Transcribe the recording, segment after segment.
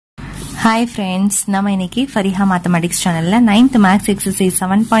Hi friends, நம்ம இன்னைக்கு Fariha Mathematics channelல 9th Maths exercise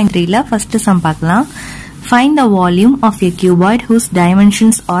 7.3ல first sum பார்க்கலாம். Find the volume of a cuboid whose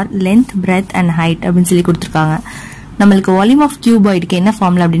dimensions are length, breadth and height அப்படினு சொல்லி கொடுத்திருக்காங்க. நம்மளுக்கு volume of cuboidக்கு என்ன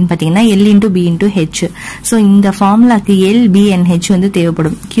ஃபார்முலா அப்படினு பாத்தீங்கன்னா L into B into H. So இந்த ஃபார்முலாக்கு L, B and H வந்து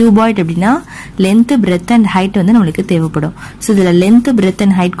தேவைப்படும். cuboid அப்படினா length, breadth and height வந்து நமக்கு தேவைப்படும். சோ இதுல length, breadth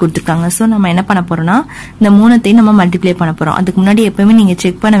and height கொடுத்திருக்காங்க. சோ நம்ம என்ன பண்ண போறோம்னா இந்த மூணுத்தையும் நம்ம மல்டிப்ளை பண்ண போறோம். அதுக்கு முன்னாடி எப்பவுமே நீங்க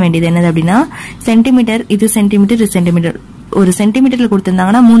செக் பண்ண வேண்டியது என்னது அப்படினா சென்டிமீட்டர், இது சென்டிமீட்டர், இது சென்டிமீட்டர். ஒரு சென்டிமீட்டர்ல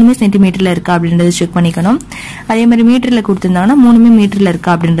கொடுத்திருந்தாங்கன்னா மூணுமே சென்டிமீட்டர்ல இருக்கா அப்படின்றத செக் பண்ணிக்கணும். அதே மாதிரி மீட்டர்ல கொடுத்திருந்தாங்கன்னா மூணுமே மீட்டர்ல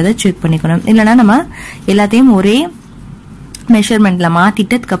இருக்கா அப்படின்றத செக் பண்ணிக்கணும். இல்லனா நம்ம எல்லாத்தையும் ஒரே மெஷர்மென்ட்ல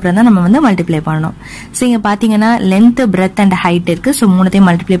மாத்திட்டதுக்கு அப்புறம் தான் நம்ம வந்து மல்டிப்ளை பண்ணனும். சோ இங்க பாத்தீங்கன்னா லெந்த், பிரெத் அண்ட் ஹைட் இருக்கு. சோ மூணுத்தையும்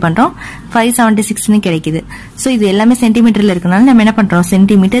மல்டிப்ளை பண்றோம் 576 னு கிடைக்குது. சோ இது எல்லாமே சென்டிமீட்டர்ல இருக்கனால நம்ம என்ன பண்றோம்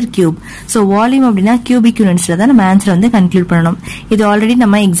சென்டிமீட்டர் கியூப். சோ வால்யூம் அப்படினா கியூபிக் யூனிட்ஸ்ல தான் நம்ம ஆன்சர் வந்து கன்க்ளூட் பண்ணனும். இது ஆல்ரெடி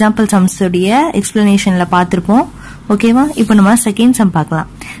நம்ம எக்ஸாம்பிள் சம்ஸ் உடைய எக்ஸ்பிளனேஷன்ல பாத்திருப்போம். ஓகேவா? இப்போ நம்ம செகண்ட் சம் பார்க்கலாம்.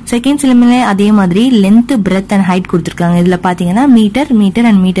 செகண்ட் சம்ல அதே மாதிரி லெந்த், பிரெத் அண்ட் ஹைட் கொடுத்திருக்காங்க. இதுல பாத்தீங்கன்னா மீட்டர்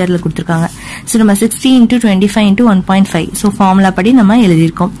அண்ட் மீட்டர்ல கொடுத்திருக்காங்க. சோ நம்ம 60 into 25 into 1.5. சோ ஃபார்முலா படி நம்ம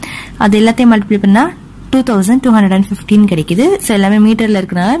எழுதியிருக்கோம். அது எல்லாத்தையும் மல்டிப்ளை பண்ணா 2215 கிடைக்குது. சோ எல்லாமே மீட்டர்ல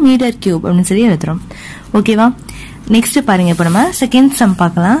இருக்கனால மீட்டர் கியூப் அப்படின்னு சொல்லி எழுதுறோம். ஓகேவா? நெக்ஸ்ட் பாருங்க, இப்போ நம்ம செகண்ட் சம்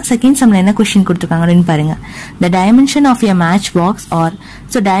பார்க்கலாம். செகண்ட் சம்ல என்ன क्वेश्चन கொடுத்திருக்காங்க அப்படினு பாருங்க. the dimension of a match box or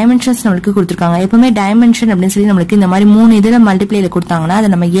so dimensions நமக்கு கொடுத்திருக்காங்க. எப்பவுமே dimension அப்படினு சொல்லி நமக்கு இந்த மாதிரி மூணு இதுல மல்டிப்ளைல கொடுத்தாங்கன்னா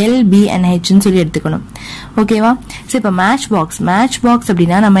அதை நம்ம L, B and H னு சொல்லி எடுத்துக்கணும். ஓகேவா? சோ இப்போ match box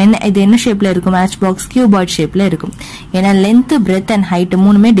அப்படினா நம்ம இது என்ன ஷேப்ல இருக்கும்? match box cuboid ஷேப்ல இருக்கும். ஏனா length, breadth and height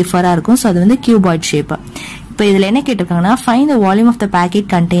மூணுமே டிஃபரா இருக்கும். சோ அது வந்து cuboid ஷேப். இப்போ இதுல என்ன கேட்டிருக்காங்கன்னா find the volume of the packet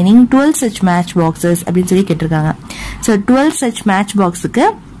containing 12 such match boxes அப்படினு சொல்லி கேட்டிருக்காங்க. சோ 12 such match boxக்கு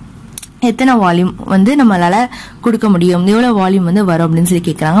எத்தனை வால்யூம் வந்து நம்மளால கொடுக்க முடியும், எவ்வளவு வால்யூம் வந்து வரும் அப்படின்னு சொல்லி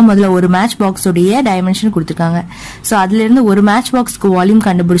கேக்குறாங்க. முதல்ல ஒரு மேட்ச் பாக்ஸ் உடைய டைமென்ஷன் கொடுத்திருக்காங்க. சோ அதுல இருந்து ஒரு மேட்ச் பாக்ஸ்க்கு வால்யூம்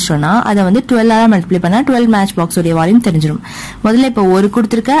கண்டுபிடிச்சோம்னா அதை வந்து 12 ஆல மல்டிப்ளை பண்ணா 12 மேட்ச் பாக்ஸ் உடைய வால்யூம் தெரிஞ்சிடும். முதல்ல இப்போ ஒரு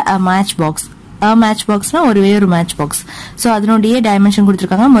கொடுத்திருக்க மேட்ச் பாக்ஸ், மேட்ச் பாக்ஸ்னா ஒரே ஒரு மேட்ச் பாக்ஸ். சோ அதனுடைய டைமென்ஷன்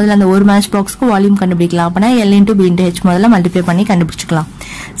கொடுத்திருக்காங்க. முதல்ல அந்த ஒரு மேட்ச் பாக்ஸ்க்கு வால்யூம் கண்டுபிடிக்கலாம். அப்பனா L into B into H முதல்ல மல்டிப்ளை பண்ணி கண்டுபிடிச்சுக்கலாம்.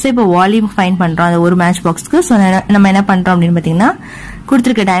 சோ இப்போ வால்யூம் ஃபைண்ட் பண்றோம் அந்த ஒரு மேட்ச் பாக்ஸ்க்கு. சோ நம்ம என்ன பண்றோம் அப்படின்னு பாத்தீங்கன்னா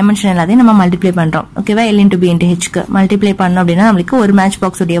கொடுத்திருக்க டைமென்ஷன் எல்லாத்தையும் நம்ம மல்டிப்ளை பண்றோம். ஓகேவா? L into B into H க்கு மல்டிப்ளை பண்ணோம் அப்படின்னா நமக்கு ஒரு மேட்ச்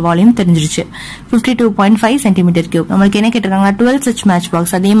பாக்ஸ் உடைய வால்யூம் தெரிஞ்சிருச்சு. 52.5 சென்டிமீட்டர் கியூப். நமக்கு என்ன கேட்டிருக்காங்க? 12 such match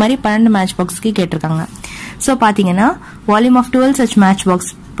box. அதே மாதிரி 12 மேட்ச் பாக்ஸ்க்கு கேட்டிருக்காங்க. சோ பாத்தீங்கன்னா volume of 12 such match box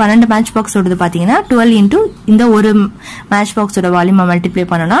 12 match box ஓடது பாத்தீங்கன்னா 12 into இந்த ஒரு மேட்ச் பாக்ஸோட வால்யூம் மல்டிப்ளை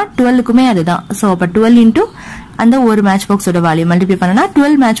பண்ணனா 12க்குமே அதுதான். சோ அப்ப 12 into அந்த ஒரு மேட்ச் பாக்ஸோட வால்யூம் மல்டிப்ளை பண்ணனா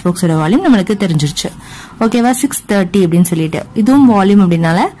 12 மேட்ச் பாக்ஸோட வால்யூம் நமக்கு தெரிஞ்சிருச்சு. ஓகேவா? 630 அப்படின்னு சொல்லிட்டு இதுவும் வால்யூம்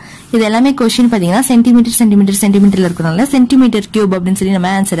அப்படினால இது எல்லாமே क्वेश्चन பாத்தீங்கன்னா சென்டிமீட்டர்ல இருக்கறனால சென்டிமீட்டர் கியூப் அப்படின்னு சொல்லி நம்ம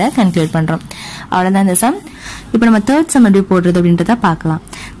ஆன்சரை கன்க்ளூட் பண்றோம். அவ்வளவுதான் இந்த சம். இப்போ நம்ம தேர்ட் சம் எப்படி போடுறது அப்படின்றத பார்க்கலாம்.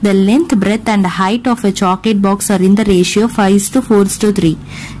 The length, breadth and height of a chocolate box are in the ratio 5:4:3.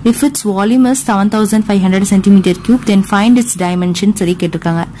 If its volume is 7500 centimeter cube, then find its dimension சொல்லி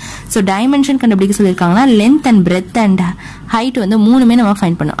கேட்டிருக்காங்க. சோ டைமென்ஷன் கண்டுபிடிக்க சொல்லிருக்காங்கன்னா length and breadth and height வந்து மூணுமே நம்ம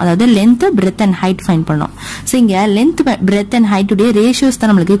ஃபைண்ட் பண்ணோம். அதாவது length, breadth and height find பண்ணோம். So இங்க length, breadth and height உடைய ரேஷியோஸ்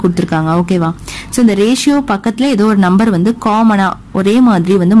தான் நமக்கு கொடுத்திருக்காங்க. ஓகேவா? சோ இந்த ரேஷியோ பக்கத்துல ஏதோ ஒரு நம்பர் வந்து காமனா ஒரே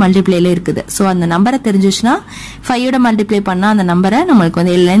மாதிரி வந்து மல்டிப்ளைல இருக்குது. சோ அந்த நம்பரை தெரிஞ்சிச்சுனா 5 ஓட மல்டிப்ளை பண்ணா அந்த நம்பரை நமக்கு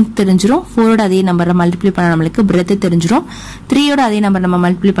வந்து லென்த் தெரிஞ்சிரும். 4 ஓட அதே நம்பரை மல்டிப்ளை பண்ணா நமக்கு பிரெத் தெரிஞ்சிரும். 3 ஓட அதே நம்பர் நம்ம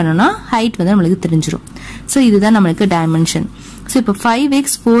மல்டிப்ளை பண்ணோம்னா ஹைட் வந்து நமக்கு தெரிஞ்சிரும். சோ இதுதான் நமக்கு டைமென்ஷன். சோ இப்போ 5x,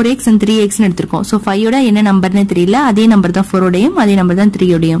 4x and 3x னு எடுத்துறோம். சோ 5 ஓட என்ன நம்பர்னே தெரியல. அதே நம்பர் தான் 4 ஓடையும் அதே நம்பர் தான் 3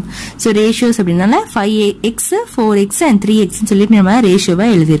 ஓடையும். So ratios அப்படினால 5x, 4x and 3x னு சொல்லி நம்ம ரேஷியோவை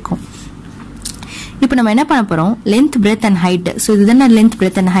எழுதியிருக்கோம். இப்போ நம்ம என்ன பண்ண போறோம்? Length, breadth and height. So இதுதான length,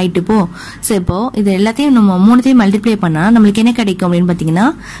 breadth and height. So இப்போ இது எல்லாத்தையும் நம்ம மூணுத்தையும் மல்டிப்ளை பண்ணா நமக்கு என்ன கிடைக்கும் அப்படின்னு பாத்தீங்கன்னா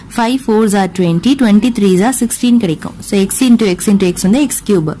 5 4s are 20, 23s are 16 கிடைக்கும். So x into x into x வந்து x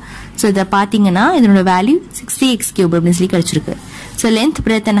cube. சோ இத பாத்தீங்கன்னா இதனோட வேல்யூ 60x cube அப்படின்னு சொல்லி கிடைச்சிருக்கு. So length,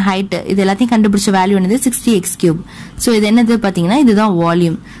 breadth and height இது எல்லாத்தையும் கண்டுபிடிச்ச வேல்யூ என்னது? 60x cube. சோ இது என்னது பாத்தீங்கன்னா இதுதான்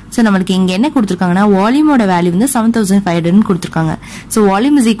வால்யூம். சோ நமக்கு இங்க என்ன கொடுத்திருக்காங்கன்னா வால்யூமோட வேல்யூ வந்து 7500 னு கொடுத்திருக்காங்க. So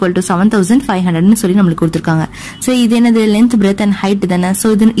volume is equal to 7500 னு சொல்லி நமக்கு கொடுத்திருக்காங்க. சோ இது என்னது? லென்த், பிரெத் அண்ட் ஹைட் தானே. சோ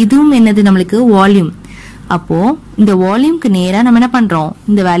இதுவும் என்னது? நமக்கு வால்யூம். அப்போ இந்த வால்யூம்க்கு நேரா நம்ம என்ன பண்றோம்?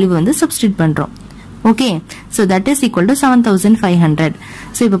 இந்த வேல்யூ வந்து சப்ஸ்டிட்யூட் பண்றோம். Okay? So that is equal to 7500.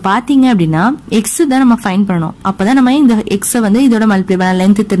 So இப்போ பாத்தீங்க அப்படின்னா x தான் நம்ம ஃபைண்ட் பண்ணணும். அப்பதான் நம்ம இந்த x வந்து இதோட மல்டிப்ளை பண்ணா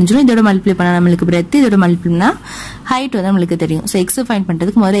லென்த் தெரிஞ்சிரும். இதோட மல்டிப்ளை பண்ணா நமக்கு பிரெத், இதோட மல்டிப்ளை பண்ணா ஹைட் வந்து நமக்கு தெரியும். சோ x ஃபைண்ட்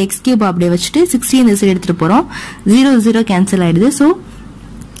பண்றதுக்கு முதல்ல x கியூப் அப்படியே வச்சுட்டு 60 இந்த சைடு எடுத்துட்டு போறோம். 0 0 கேன்சல் ஆயிடுது. சோ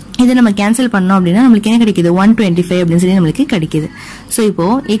இதை நம்ம கேன்சல் பண்ணோம் அப்படின்னா நம்மளுக்கு என்ன கிடைக்குது 125 அப்படின்னு சொல்லி நம்மளுக்கு கிடைக்குது. சோ இப்போ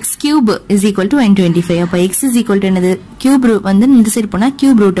x cube is equal to 125. அப்ப x is equal to என்னது cube root வந்து இந்த சைடு போனா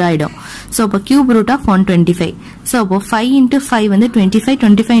cube root ஆயிடும். சோ அப்ப cube root of 125. சோ அப்போ 5 into 5 வந்து 25,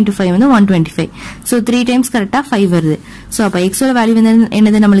 25 into 5 வந்து 125. சோ 3 times கரெக்டா 5 வருது. சோ அப்ப x ஓட வேல்யூ வந்து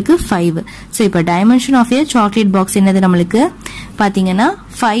என்னது நம்மளுக்கு 5. சோ இப்போ dimension of a chocolate box என்னது நம்மளுக்கு பாத்தீங்கன்னா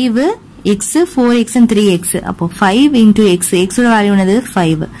 5 x 4x and 3x. அப்போ 5 into x, x ஓட வேல்யூ என்னது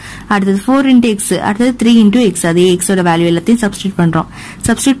 5. அடுத்தது 4 into x, அடுத்தது 3 into x. அதே x ஓட வேல்யூ எல்லாத்தையும் சப்ஸ்டிட்யூட் பண்றோம்.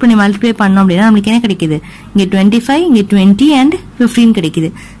 சப்ஸ்டிட்யூட் பண்ணி மல்டிப்ளை பண்ணோம் அப்படின்னா நமக்கு என்ன கிடைக்குது, இங்க 25, இங்க 20 and 15 கிடைக்குது.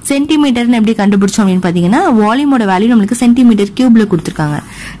 சென்டிமீட்டர்னு எப்படி கண்டுபிடிச்சோம் அப்படின்னு பாத்தீங்கன்னா வால்யூமோட வேல்யூ நம்மளுக்கு சென்டிமீட்டர் கியூப்ல கொடுத்திருக்காங்க.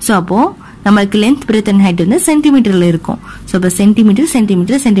 சோ அப்போ நமக்கு லென்த் பிரெத் அண்ட் ஹைட் வந்து சென்டிமீட்டர்ல இருக்கும். சோ அப்ப சென்டிமீட்டர்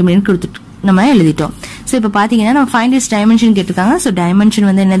சென்டிமீட்டர் சென்டிமீட்டர் கொடுத்துட்டு நம்ம எழுதிட்டோம். சோ இப்ப பாத்தீங்கன்னா நம்ம ஃபைண்ட் இட்ஸ் டைமென்ஷன் கேட்டிருக்காங்க. சோ டைமென்ஷன்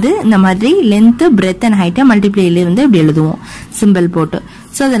வந்து என்னது, இந்த மாதிரி லென்த் பிரெத் அண்ட் ஹைட் மல்டிப்ளைல வந்து இப்படி எழுதுவோம் சிம்பிள் போட்டு.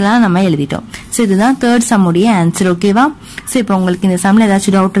 சோ அதெல்லாம் நம்ம எழுதிட்டோம். சோ இதுதான் தேர்ட் சம் உடைய ஆன்சர். ஓகேவா? சோ இப்போ உங்களுக்கு இந்த சம்ல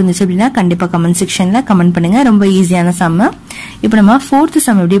ஏதாச்சும் டவுட் இருந்துச்சு அப்படின்னா கண்டிப்பா கமெண்ட் செக்ஷன்ல கமெண்ட் பண்ணுங்க. ரொம்ப ஈஸியான சம். இப்போ நம்ம ஃபோர்த்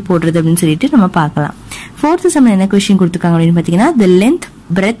சம் எப்படி போடுறது அப்படின்னு சொல்லிட்டு நம்ம பார்க்கலாம். ஃபோர்த் சம்ல என்ன क्वेश्चन கொடுத்திருக்காங்க அப்படின்னு பாத்தீங்கன்னா the length,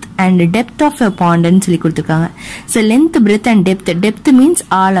 breadth and depth of a pond ன்னு சொல்லி கொடுத்திருக்காங்க. So length, breadth and depth. Depth means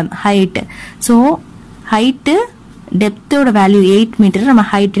ஆழம், height. So height, depth ஓட வேல்யூ 8 மீட்டர், நம்ம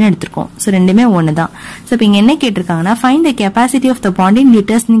ஹைட்னு எடுத்துருக்கோம். சோ ரெண்டுமே ஒண்ணுதான். சோ இப்போ இங்க என்ன கேட்டிருக்காங்கன்னா find the capacity of the pond in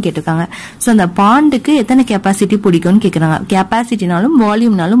liters ன்னு கேட்டிருக்காங்க. சோ அந்த பாண்டுக்கு எத்தனை கெபாசிட்டி பிடிக்கும்னு கேக்குறாங்க. கெபாசிட்டினாலும்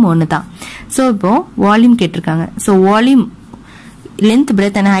வால்யூம்னாலும் ஒண்ணுதான். சோ இப்போ வால்யூம் கேட்டிருக்காங்க. So volume length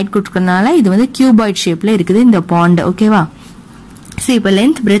breadth and height கொடுக்கறதுனால இது வந்து கியூபாய்ட் ஷேப்ல இருக்குது இந்த பாண்ட். ஓகேவா? சோ இப்போ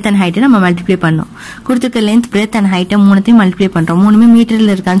லென்த் பிரெத் அண்ட் ஹைட் நம்ம மல்டிப்ளை பண்ணோம். கொடுத்துருக்க லென்த் பிரெத் அண்ட் ஹைட் மூணுத்தையும் மல்டிப்ளை பண்றோம். மூணுமே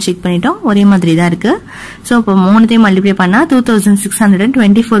மீட்டர்ல இருக்கான்னு செக் பண்ணிட்டோம். ஒரே மாதிரி தான் இருக்கு. சோ இப்போ மூணுத்தையும் மல்டிப்ளை பண்ணா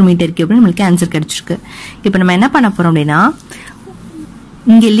 2624 மீட்டர் கியூப் நம்மளுக்கு ஆன்சர் கிடைச்சிருக்கு. இப்போ நம்ம என்ன பண்ண போறோம் அப்படின்னா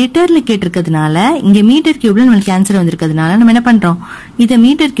இங்க லிட்டர்ல கேட்டிருக்கிறதுனால இங்க மீட்டர் கியூப்ல நம்மளுக்கு ஆன்சர் வந்திருக்கிறதுனால நம்ம என்ன பண்றோம், இதை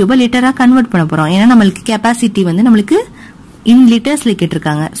மீட்டர் கியூப லிட்டரா கன்வெர்ட் பண்ண போறோம். ஏன்னா நம்மளுக்கு கெபாசிட்டி வந்து நம்மளுக்கு இன் லிட்டர்ஸ்ல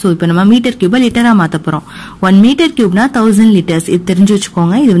கேட்டிருக்காங்க. சோ இப்போ நம்ம மீட்டர் கியூப லிட்டரா மாத்த போறோம். 1 மீட்டர் கியூப்னா 1000 லிட்டர்ஸ். இது தெரிஞ்சு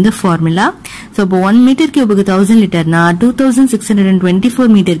வச்சுக்கோங்க. இது வந்து ஃபார்முலா. சோ இப்போ 1 மீட்டர் கியூபுக்கு 1000 லிட்டர்னா 2624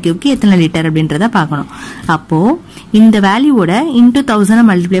 மீட்டர் கியூப்க்கு எத்தனை லிட்டர் அப்படின்றத பார்க்கணும். அப்போ இந்த வேல்யூவோட இன்டூ 1000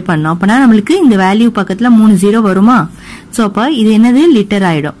 மல்டிப்ளை பண்ணோம். அப்பனா நம்மளுக்கு இந்த வேல்யூ பக்கத்துல 3 0 வருமா? சோ அப்ப இது என்னது லிட்டர்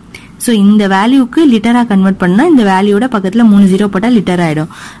ஆயிடும். சோ இந்த வேல்யூக்கு லிட்டரா கன்வெர்ட் பண்ணா இந்த வேல்யூட பக்கத்துல 3 0 போட்டா லிட்டர் ஆயிடும்.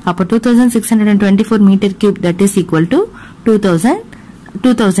 அப்ப 2624 metre cube that is equal to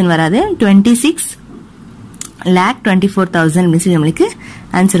 2000 வராது 26,24,000 நம்மளுக்கு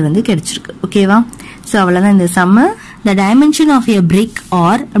ஆன்சர் வந்து கிடைச்சிருக்கு. ஓகேவா? சோ அவ்வளவுதான் இந்த some. The dimension of a brick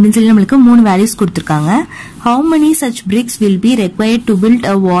or அப்படின்னு சொல்லி நம்மளுக்கு 3 வேல்யூஸ் கொடுத்திருக்காங்க. How many such bricks will be required to build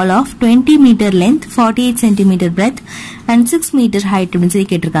a wall of 20 meter length, 48 centimeter breadth and 6 meter height அப்படின்னு சொல்லி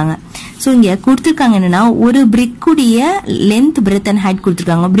கேட்டிருக்காங்க. சோ இங்க கொடுத்திருக்காங்க என்னன்னா ஒரு brick உடைய length, breadth and height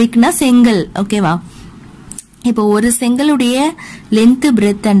கொடுத்திருக்காங்க. brickனா செங்கல். ஓகேவா? இப்போ ஒரு செங்கலுடைய லென்த்,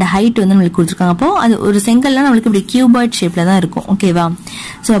 பிரெத் அண்ட் ஹைட் வந்து நம்மளுக்கு கொடுத்துருக்காங்க. அப்போ அது ஒரு செங்கல்லாம் நம்மளுக்கு இப்படி கியூபாய்ட் ஷேப்ல தான் இருக்கும். ஓகேவா?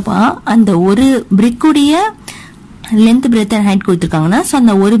 சோ அப்போ அந்த ஒரு பிரிக்குடைய லென்த், பிரெத் அண்ட் ஹைட் கொடுத்துருக்காங்கன்னா சோ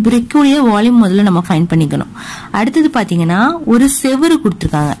அந்த ஒரு பிரிக்குடைய வால்யூம் முதல்ல நம்ம ஃபைண்ட் பண்ணிக்கணும். அடுத்தது பாத்தீங்கன்னா ஒரு செவுரு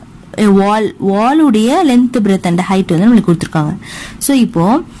கொடுத்துருக்காங்க. வாலுடைய லென்த், பிரெத் அண்ட் ஹைட் வந்து நம்மளுக்கு கொடுத்துருக்காங்க. சோ இப்போ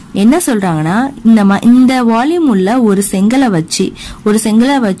என்ன சொல்றாங்கன்னா இந்த வால்யூம் உள்ள ஒரு செங்கலை வச்சு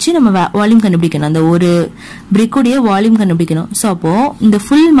நம்ம வால்யூம் கண்டுபிடிக்கணும். அந்த ஒரு பிரிக்குடைய வால்யூம் கண்டுபிடிக்கணும். சோ அப்போ இந்த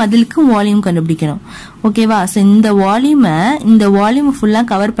ஃபுல் மதிலுக்கு வால்யூம் கண்டுபிடிக்கணும். ஓகேவா? சோ இந்த வால்யூம் ஃபுல்லா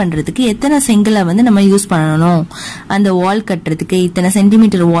கவர் பண்றதுக்கு எத்தனை செங்கலை வந்து நம்ம யூஸ் பண்ணணும், அந்த வால் கட்டுறதுக்கு இத்தனை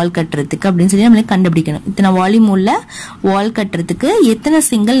சென்டிமீட்டர் வால் கட்டுறதுக்கு அப்படின்னு சொல்லி நம்மளுக்கு கண்டுபிடிக்கணும். இத்தனை வால்யூம் உள்ள வால் கட்டுறதுக்கு எத்தனை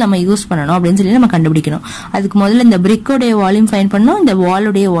செங்கல் நம்ம யூஸ் பண்ணணும் அப்படின்னு சொல்லி நம்ம கண்டுபிடிக்கணும். அதுக்கு முதல்ல இந்த பிரிக்கோடைய வால்யூம் ஃபைண்ட் பண்ணணும், இந்த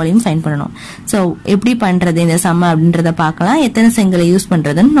வாலுடைய வால்யூம் ஃபைண்ட் பண்ணணும். சோ எப்படி பண்றது இந்த சம் அப்படின்றத பார்க்கலாம். எத்தனை செங்கலை யூஸ்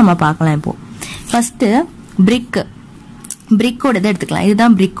பண்றதுன்னு நம்ம பார்க்கலாம். இப்போ ஃபர்ஸ்ட் பிரிக்கோடது எடுத்துக்கலாம்.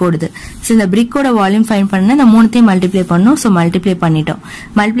 இதுதான் பிரிக்கோடது. சோ இந்த பிரிக்கோட வால்யூம் ஃபைண்ட் பண்ணா நம்ம மூணுத்தையும் மல்டிப்ளை பண்ணோம். சோ மல்டிப்ளை பண்ணிட்டோம்.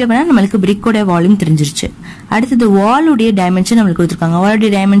 மல்டிப்ளை பண்ணா நம்மளுக்கு பிரிக்கோட வால்யூம் தெரிஞ்சிருச்சு. அடுத்தது வாலுடைய டைமென்ஷன் நம்மளுக்கு கொடுத்துருக்காங்க. வாலுடைய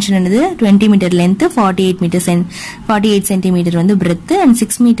டைமென்ஷன் என்னது 20 மீட்டர் லென்த், 48 சென்டிமீட்டர் வந்து பிரெத் அண்ட்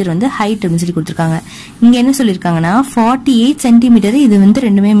 6 மீட்டர் வந்து ஹைட் அப்படின்னு சொல்லி கொடுத்துருக்காங்க. இங்க என்ன சொல்லிருக்காங்கன்னா 48 சென்டிமீட்டர், இது வந்து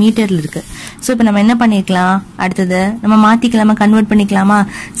ரெண்டுமே மீட்டர்ல இருக்கு. சோ இப்ப நம்ம என்ன பண்ணிக்கலாம், அடுத்தது நம்ம மாத்திக்கலாமா, கன்வெர்ட் பண்ணிக்கலாமா,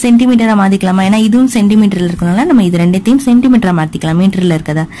 சென்டிமீட்டரா மாத்திக்கலாமா. ஏன்னா இதுவும் சென்டிமீட்டர்ல இருக்கனால நம்ம இது ரெண்டுத்தையும் சென்டிமீட்டரா மாத்திக்கலாம் மீட்டர்ல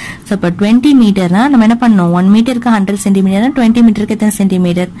இருக்கதா. சோ இப்ப 20 மீட்டர்னா நம்ம என்ன பண்ணோம், 1 மீட்டருக்கு 100 சென்டிமீட்டர்னா 20 மீட்டருக்கு எத்தனை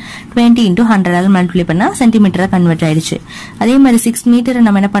சென்டிமீட்டர், 20 into 100 ஆல் மல்டிப்ளை பண்ணா சென்டிமீட்டரா கன்வெர்ட் ஆயிடுச்சு. அதே மாதிரி 6 மீட்டர்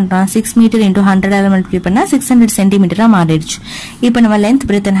நம்ம என்ன பண்றோம், 6 மீட்டர் into 100 ஆல் மல்டிப்ளை பண்ணா 600 சென்டிமீட்டரா மாறிடுச்சு. இப்போ நம்ம length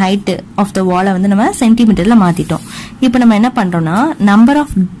breadth and height of the வாலை வந்து நம்ம சென்டிமீட்டர்ல மாத்திட்டோம். இப்போ நம்ம என்ன பண்றோம்னா நம்பர்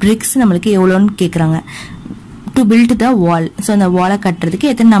ஆஃப் பிரிக்ஸ் நம்மளுக்கு எவ்வளோன்னு கேக்குறாங்க to build the wall. So அந்த வாலை கட்டுறதுக்கு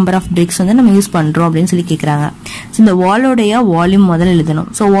எத்தனை நம்பர் ஆஃப் பிரிக்ஸ் வந்து நம்ம யூஸ் பண்றோம் அப்படின்னு சொல்லி கேக்குறாங்க. ஸோ இந்த வாலோடைய வால்யூம் முதல்ல எழுதணும்.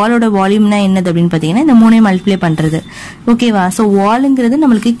 ஸோ வாலோட வால்யூம்னா என்னது அப்படின்னு பாத்தீங்கன்னா இந்த 3 மல்டிப்ளை பண்றது. ஓகேவா. ஸோ வாலுங்கிறது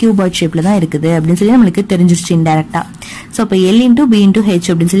நம்மளுக்கு கியூபாய்ட் ஷேப்ல தான் இருக்குது அப்படின்னு சொல்லி நம்மளுக்கு தெரிஞ்சிருச்சு இன்டெரக்டா. ஸோ இப்போ L into B into H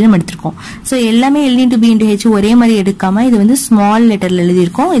அப்படின்னு சொல்லி நம்ம எடுத்திருக்கோம். ஸோ எல்லாமே L into B into H ஒரே மாதிரி எடுக்காம இது வந்து ஸ்மால் லெட்டர்ல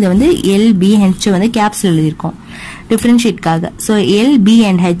எழுதியிருக்கோம். இது வந்து L B H வந்து கேப்ஸ்ல எழுதியிருக்கோம் டிஃபரன்ஷியேட்காக. So L B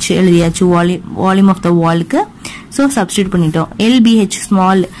and H எழுதியாச்சு volume of the வாலுக்கு. So substitute பண்ணிட்டோம். L B H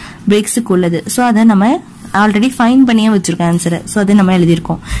ஸ்மால் பிரிக்ஸுக்கு உள்ளது. ஸோ அதை நம்ம ஆல்ரெடி ஃபைன் பண்ணியே வச்சிருக்கோம் ஆன்சரை. ஸோ அதை நம்ம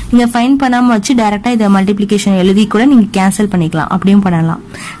எழுதியிருக்கோம். நீங்க ஃபைன் பண்ணாம வச்சு டைரக்டா இதை மல்டிபிளிகேஷன் எழுதி கூட நீங்க கேன்சல் பண்ணிக்கலாம், அப்படியும் பண்ணலாம்.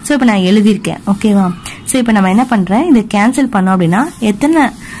 ஸோ இப்போ நான் எழுதியிருக்கேன். ஓகேவா. ஸோ இப்போ நம்ம என்ன பண்றேன், இதை கேன்சல் பண்ணோம் அப்படின்னா எத்தனை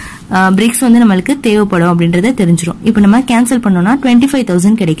பிரிக்ஸ் வந்து நம்மளுக்கு தேவைப்படும் அப்படின்றத தெரிஞ்சிடும். இப்போ நம்ம கேன்சல் பண்ணோம்னா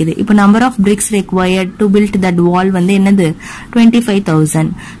 25,000 கிடைக்குது. இப்போ number of BRICS required to build that வால் வந்து என்னது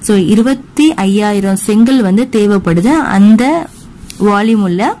 25,000. ஸோ 25,000 செங்கல் வந்து தேவைப்படுது அந்த வால்யூம்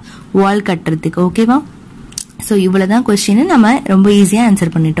உள்ள வால் கட்டுறதுக்கு. ஓகேவா. ஸோ இவ்வளவுதான் கொஸ்டின், நம்ம ரொம்ப ஈஸியா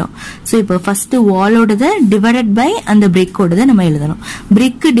ஆன்சர் பண்ணிட்டோம். ஸோ இப்போ ஃபர்ஸ்ட் வாலோடத டிவைடட் பை அந்த பிரிக்கோடத நம்ம எழுதணும்.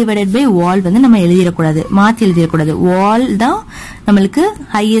 பிரிக் டிவைடட் பை வால் வந்து நம்ம எழுதிடக்கூடாது, மாத்தி எழுதிடக்கூடாது. வால் தான் நம்மளுக்கு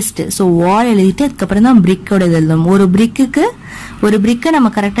ஹையஸ்ட். ஸோ வால் எழுதிட்டு அதுக்கப்புறம் தான் பிரிக்கோட எழுதணும். ஒரு பிரிக்கை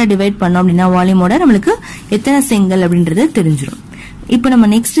நம்ம கரெக்டா டிவைட் பண்ணோம் அப்படின்னா வால்யூமோட நம்மளுக்கு எத்தனை செங்கல் அப்படின்றது தெரிஞ்சிடும். இப்போ நம்ம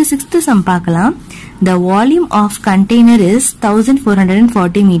நெக்ஸ்ட் 6th சம் பார்க்கலாம். The volume of container is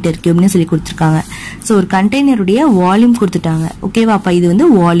 1440 meter cube னு சொல்லி கொடுத்திருக்காங்க. சோ ஒரு கண்டெய்னருடைய வால்யூம் கொடுத்துட்டாங்க. ஓகேவா. அப்ப இது வந்து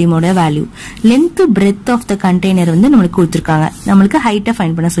வால்யூமோட value. Length breadth of the container வந்து நம்மளுக்கு கொடுத்திருக்காங்க. நம்மளுக்கு ஹைட்டை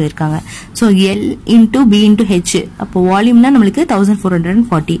ஃபைண்ட் பண்ண சொல்லிருக்காங்க. So L into B into H. அப்போ வால்யூம்னா நம்மளுக்கு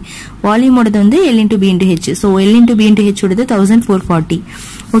 1440. வால்யூமோடது வந்து L into B into H. So L into B into H ஓடது 1440.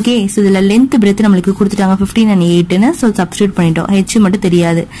 Okay. So இதுல லென்த் பிரெத் நம்மளுக்கு கொடுத்துட்டாங்க 15 and 8 னு. சோ சப்ஸ்டிட்யூட் பண்ணிட்டோம். H மட்டும்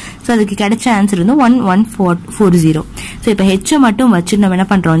தெரியாது. சோ அதுக்கு கிடைச்ச ஆன்சர் வந்து 1140. சோ இப்போ H மட்டும் வச்சு நம்ம என்ன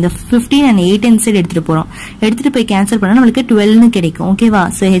பண்றோம், இந்த 15 and 8 இன்சைட் எடுத்துட்டு போறோம். எடுத்துட்டு போய் கேன்சல் பண்ணா நம்மளுக்கு 12 னு கிடைக்கும். ஓகேவா.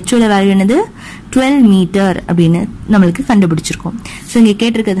 சோ H ஓட வேல்யூ என்னது 12 மீட்டர் அப்படின்னு நம்மளுக்கு கண்டுபிடிச்சிருக்கோம். சோ இங்க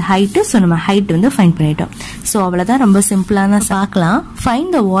கேட்டிருக்கிறது ஹைட். சோ நம்ம ஹைட் வந்து ஃபைண்ட் பண்ணிட்டோம். சோ அவ்வளவுதான், ரொம்ப சிம்பிளான பார்க்கலாம்.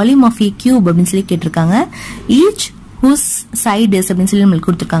 Find the volume of a cube அப்படின்னு சொல்லி கேட்டிருக்காங்க. ஈச் whose side is அப்படின்னு சொல்லி நம்மளுக்கு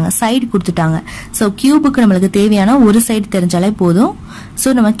கொடுத்துருக்காங்க. சைடு கொடுத்துட்டாங்க. ஸோ கியூபுக்கு நம்மளுக்கு தேவையான ஒரு சைடு தெரிஞ்சாலே போதும். ஸோ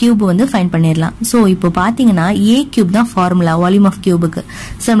நம்ம கியூப் வந்து ஃபைண்ட் பண்ணிடலாம். ஸோ இப்போ பார்த்தீங்கன்னா ஏ கியூப் தான் ஃபார்முலா வால்யூம் ஆஃப் கியூபுக்கு.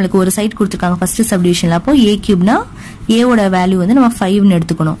 ஸோ நம்மளுக்கு ஒரு சைடு கொடுத்துருக்காங்க ஃபர்ஸ்ட் சப்டிவிஷன்ல. அப்போ ஏ கியூப்னா ஏவோட வேல்யூ வந்து நம்ம 5னு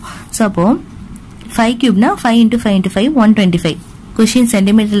எடுத்துக்கணும். ஸோ அப்போ 5 கியூப்னா 5 into 5 into 5 125. கொஸ்டின்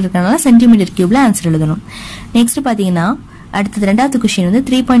சென்டிமீட்டர் இருக்கனால சென்டிமீட்டர் கியூப்ல ஆன்சர் எழுதணும். நெக்ஸ்ட் பாத்தீங்கன்னா அடுத்தது ரெண்டாவது கொஸ்டின் வந்து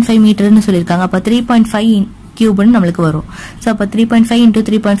 3.5 மீட்டர்னு சொல்லியிருக்காங்க. அப்போ 3.5 கியூப்னு நம்மளுக்கு வரும். ஸோ அப்போ 3.5 into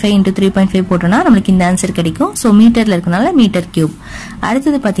 3.5 into 3.5 போட்டோம்னா நம்மளுக்கு இந்த ஆன்சர் கிடைக்கும். ஸோ மீட்டர்ல இருக்கனால மீட்டர் கியூப்.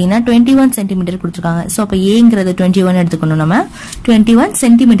 அடுத்தது பாத்தீங்கன்னா 21 சென்டிமீட்டர் கொடுத்துருக்காங்க. ஸோ அப்போ ஏங்கிறது 21 எடுத்துக்கணும், நம்ம 21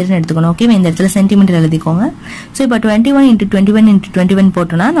 சென்டிமீட்டர் எடுத்துக்கணும். ஓகே. இந்த இடத்துல சென்டிமீட்டர் எழுதிக்கோங்க. ஸோ இப்போ 21 into 21 into 21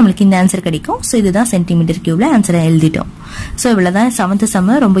 போட்டோம்னா நம்மளுக்கு இந்த ஆன்சர் கிடைக்கும். ஸோ இதுதான் சென்டிமீட்டர் கியூப்ல ஆன்சரை எழுதிட்டோம். ஸோ இவ்வளவுதான் 7th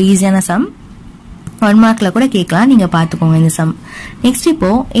சம். ரொம்ப ஈஸியான சம், 1 மார்க்ல கூட கேட்கலாம், நீங்க பாத்துக்கோங்க இந்த சம். நெக்ஸ்ட் இப்போ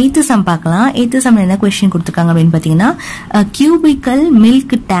 8th சம் பார்க்கலாம். 8th சம்ல என்ன क्वेश्चन கொடுத்திருக்காங்க அப்படின்னு பாத்தீங்கன்னா, cubical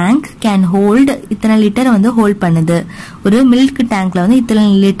milk tank can hold இத்தனை லிட்டர் வந்து ஹோல்ட் பண்ணுது. ஒரு மில்க் டேங்க்ல வந்து இத்தனை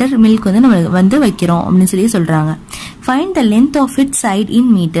லிட்டர் மில்க் வந்து நம்ம வந்து வைக்கிறோம் அப்படின்னு சொல்லி சொல்றாங்க. Find the length of it side in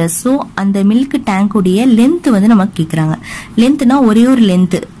metres. So அந்த மில்க் டேங்க் உடைய லென்த் வந்து நமக்கு கேட்கறாங்க. லென்த்னா ஒரே ஒரு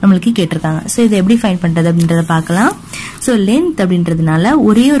லென்த் நம்மளுக்கு கேட்டிருக்காங்க. ஸோ இதை எப்படி ஃபைண்ட் பண்றது அப்படின்றத பார்க்கலாம். ஸோ லென்த் அப்படின்றதுனால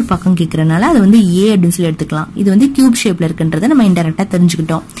ஒரே ஒரு பக்கம் கேட்கறதுனால அது வந்து ஏ அப்படின்னு சொல்லி எடுத்துக்கலாம். இது வந்து கியூப் ஷேப்ல இருக்குன்றத நம்ம இன்டெரக்டா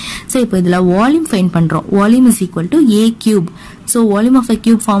தெரிஞ்சுக்கிட்டோம். சோ இப்போ இதுல வால்யூம் ஃபைண்ட் பண்றோம். Volume is equal to a cube. So volume of a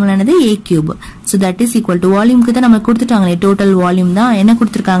cube formula என்னது a cube. So that is equal to வால்யூம்க்கு தான் நம்ம கொடுத்துட்டாங்களே, டோட்டல் வால்யூம் தான் என்ன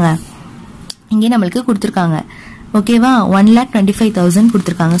கொடுத்திருக்காங்க இங்கே நம்மளுக்கு கொடுத்திருக்காங்க. ஓகேவா. 1,25,000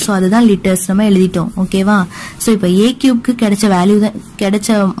 கொடுத்திருக்காங்க. சோ அதுதான் லிட்டர்ஸ் நம்ம எழுதிட்டோம். ஓகேவா. சோ இப்போ a கியூப்க்கு கிடைச்ச வேல்யூ தான், கிடைச்ச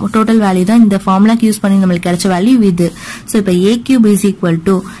டோட்டல் வேல்யூ தான் இந்த ஃபார்முலாக்கு யூஸ் பண்ணி நம்மளுக்கு கிடைச்ச வேல்யூ இது. சோ இப்போ a cube is equal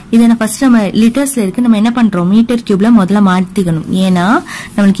to இதை நான் ஃபர்ஸ்ட் நம்ம லிட்டர்ஸ்ல இருக்கு, நம்ம என்ன பண்றோம் மீட்டர் கியூப்ல முதல்ல மாத்திக்கணும். ஏன்னா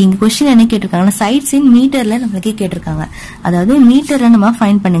நம்மளுக்கு இங்க கொஸ்டின் என்ன கேட்டிருக்காங்கன்னா சைட்ஸ் இன் மீட்டர்ல நம்மளுக்கு கேட்டிருக்காங்க. அதாவது மீட்டர்ல நம்ம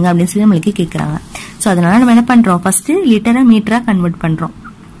ஃபைண்ட் பண்ணுங்க அப்படின்னு சொல்லி நம்மளுக்கு கேட்கறாங்க. சோ அதனால நம்ம என்ன பண்றோம், ஃபர்ஸ்ட் லிட்டரா மீட்டரா கன்வெர்ட் பண்றோம்.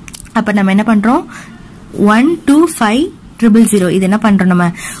 அப்ப நம்ம என்ன பண்றோம் 125,000. இது என்ன பண்றோம், நம்ம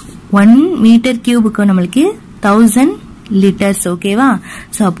 1 மீட்டர் கியூபுக்கு நம்மளுக்கு 1000 லிட்டர்ஸ். ஓகேவா?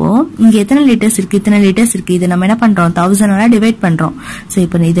 சோ அப்போ இங்க எத்தனை லிட்டர்ஸ் இருக்கு? இத்தனை லிட்டர்ஸ் இருக்கு. இது நம்ம என்ன பண்றோம்? 1000 டிவைட் பண்றோம். சோ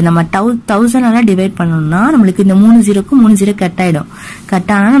இப்போ இது நம்ம 1000 டிவைட் பண்ணோம்னா நம்மளுக்கு இந்த 3 0க்கு 3 0 கட் ஆயிடும்.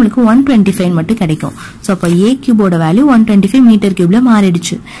 கட் ஆனா நம்மளுக்கு 125 மட்டும் கிடைக்கும். சோ அப்ப a கியூபோட வேல்யூ 125 மீட்டர் கியூப்ல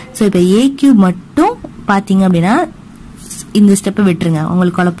மாறிடுச்சு. சோ இப்போ a கியூப் மட்டும் பாத்தீங்க அப்படின்னா இந்த ஸ்டெப்பை விட்டுருங்க,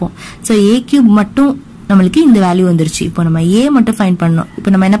 உங்களுக்கு குழப்பம். சோ a கியூப் மட்டும் நம்மளுக்கு இந்த வேல்யூ வந்துருச்சு. இப்போ நம்ம a மட்டும் ஃபைண்ட் பண்ணோம். இப்போ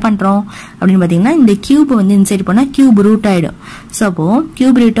நம்ம என்ன பண்றோம் அப்படின்னு பாத்தீங்கன்னா இந்த கியூப் வந்து இன்சைட் போனா கியூப் ரூட் ஆயிடும். சோ அப்போ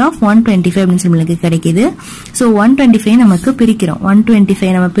கியூப் ரூட் ஆஃப் 125 அப்படின்னு நம்மளுக்கு கிடைக்குது. சோ 125 நமக்கு பிரிக்கிறோம்.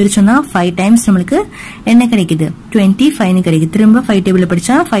 125 நம்ம பிரிச்சோம்னா 5 டைம்ஸ் நம்மளுக்கு என்ன கிடைக்குது? 25 கிடைக்குது. திரும்ப 5 டேபிள்ல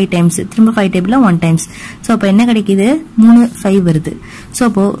படிச்சா 5 டைம்ஸ், திரும்ப 5 டேபிள்ல 1 டைம்ஸ். சோ அப்போ என்ன கிடைக்குது? 3 5 வருது. சோ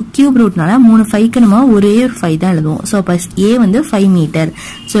அப்போ கியூப் ரூட்னால 3 5க்கு நம்ம ஒரே ஒரு 5 தான் எழுதுவோம். சோ அப்போ a வந்து 5 metre.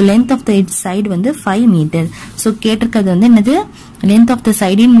 So length of the side வந்து 5 மீட்டர். சோ கேட்டிருக்கிறது வந்து என்னது? லென்த் ஆஃப் த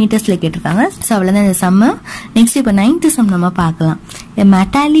சைடு இன் மீட்டர்ஸ்ல கேட்டிருக்காங்க. சோ அவ்வளவுதான் இந்த சம். நெக்ஸ்ட் இப்ப 9th சம் நம்ம பார்க்கலாம். A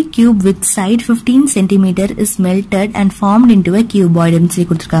metallic cube with side 15 cm is melted and formed into a cuboid ன்னு சொல்லி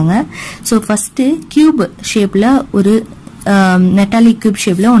கொடுத்திருக்காங்க. சோ ஃபர்ஸ்ட் கியூப் ஷேப்ல ஒரு மெட்டாலிக் கியூப்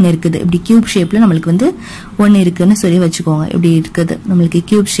ஷேப்ல ஒன்னு இருக்குது. இப்படி கியூப் ஷேப்ல நம்மளுக்கு வந்து ஒன்னு இருக்குன்னு சொல்லி வச்சுக்கோங்க. இப்படி இருக்குது நம்மளுக்கு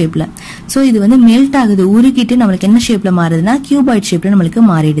கியூப் ஷேப்ல. சோ இது வந்து மெல்ட் ஆகுது, உருகிட்டு நம்மளுக்கு என்ன ஷேப்ல மாறுதுன்னா கியூபாய்ட் ஷேப்ல நம்மளுக்கு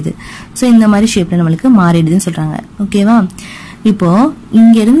மாறிடுது. சோ இந்த மாதிரி ஷேப்ல நம்மளுக்கு மாறிடுதுன்னு சொல்றாங்க. ஓகேவா? இப்போ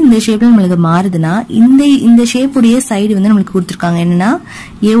இங்க இருந்து இந்த ஷேப்ல நம்மளுக்கு மாறுதுன்னா இந்த ஷேப் உடைய சைடு வந்து நம்மளுக்கு கொடுத்திருக்காங்க. என்னன்னா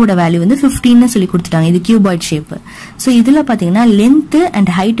a ஓட வேல்யூ வந்து 15 சொல்லி கொடுத்துட்டாங்க. இது கியூபாய்ட் ஷேப். சோ இதுல பாத்தீங்கன்னா லென்த் அண்ட்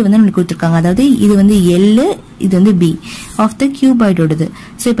ஹைட் வந்து நம்மளுக்கு கொடுத்திருக்காங்க. அதாவது இது வந்து L, இது வந்து B ஆஃப் த கியூபாய்டோடது.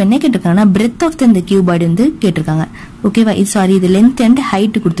 சோ இப்போ என்ன கேட்டிருக்காங்கன்னா பிரெத் ஆஃப் இந்த கியூபாய்டு வந்து கேட்டிருக்காங்க. ஓகேவா? இது சாரி, இது லென்த் அண்ட்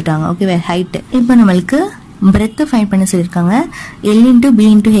ஹைட் கொடுத்துட்டாங்க. ஓகேவா? ஹைட். இப்போ நம்மளுக்கு பிரெத் ஃபைண்ட் பண்ண சொல்லிருக்காங்க. L into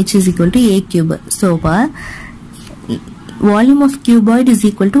B into H is equal to a cube. So volume of cuboid is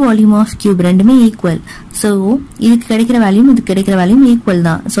equal to volume of cube, ரெண்டுமே ஈக்குவல். சோ இதுக்கு கிடைக்கிற வேல்யூம் இதுக்கு கிடைக்கிற வேல்யூம் ஈக்குவல்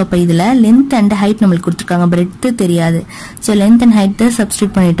தான். சோ அப்ப இதுல லென்த் அண்ட் ஹைட் நம்மளுக்கு கொடுத்துருக்காங்க, பிரெத் தெரியாது. So length and height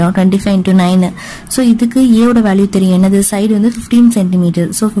substitute பண்ணிட்டோம். 25 into 9. சோ இதுக்கு a ஓட வேல்யூ தெரியும். என்னது? சைடு வந்து 15 cm.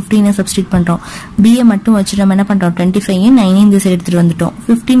 சோ 15 சப்ஸ்டியூட் பண்றோம். b மட்டும் வச்சுட்டு நம்ம என்ன பண்றோம்? 25 9 இந்த சைடு எடுத்துட்டு வந்துட்டோம்.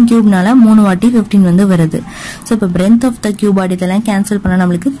 15 கியூப்னால 3 வாட்டி 15 வந்து வருது. சோ இப்ப பிரெத் ஆஃப் த கியூபாய்டு இதெல்லாம் கேன்சல் பண்ணா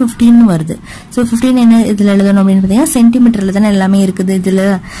நம்மளுக்கு 15 வருது. சோ 15 என்ன இதுல எழுதணும் அப்படின்னு பாத்தீங்கன்னா சென்டிமீட்டர்ல தானே எல்லாமே இருக்குது இதுல.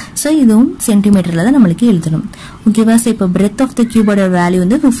 சோ இதுவும் சென்டிமீட்டர்ல தான் நம்மளுக்கு எழுதணும். ஓகேவா? சோ இப்போ பிரெத் ஆஃப் த கியூபாய்டோட வேல்யூ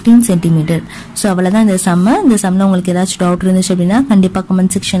வந்து 15 சென்டிமீட்டர். சோ அவ்வளவுதான் இந்த சம். இந்த சம்ல உங்களுக்கு ஏதாச்சும் டவுட் இருந்துச்சு அப்படின்னா கண்டிப்பா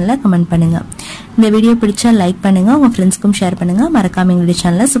கமெண்ட் செக்ஷன்ல கமெண்ட் பண்ணுங்க. இந்த வீடியோ பிடிச்சா லைக் பண்ணுங்க, உங்க ஃப்ரெண்ட்ஸ்க்கும் ஷேர் பண்ணுங்க. மறக்காம எங்களுடைய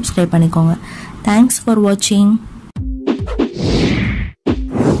சேனலை சப்ஸ்கிரைப் பண்ணிக்கோங்க. தேங்க்ஸ் ஃபார் வாட்சிங்.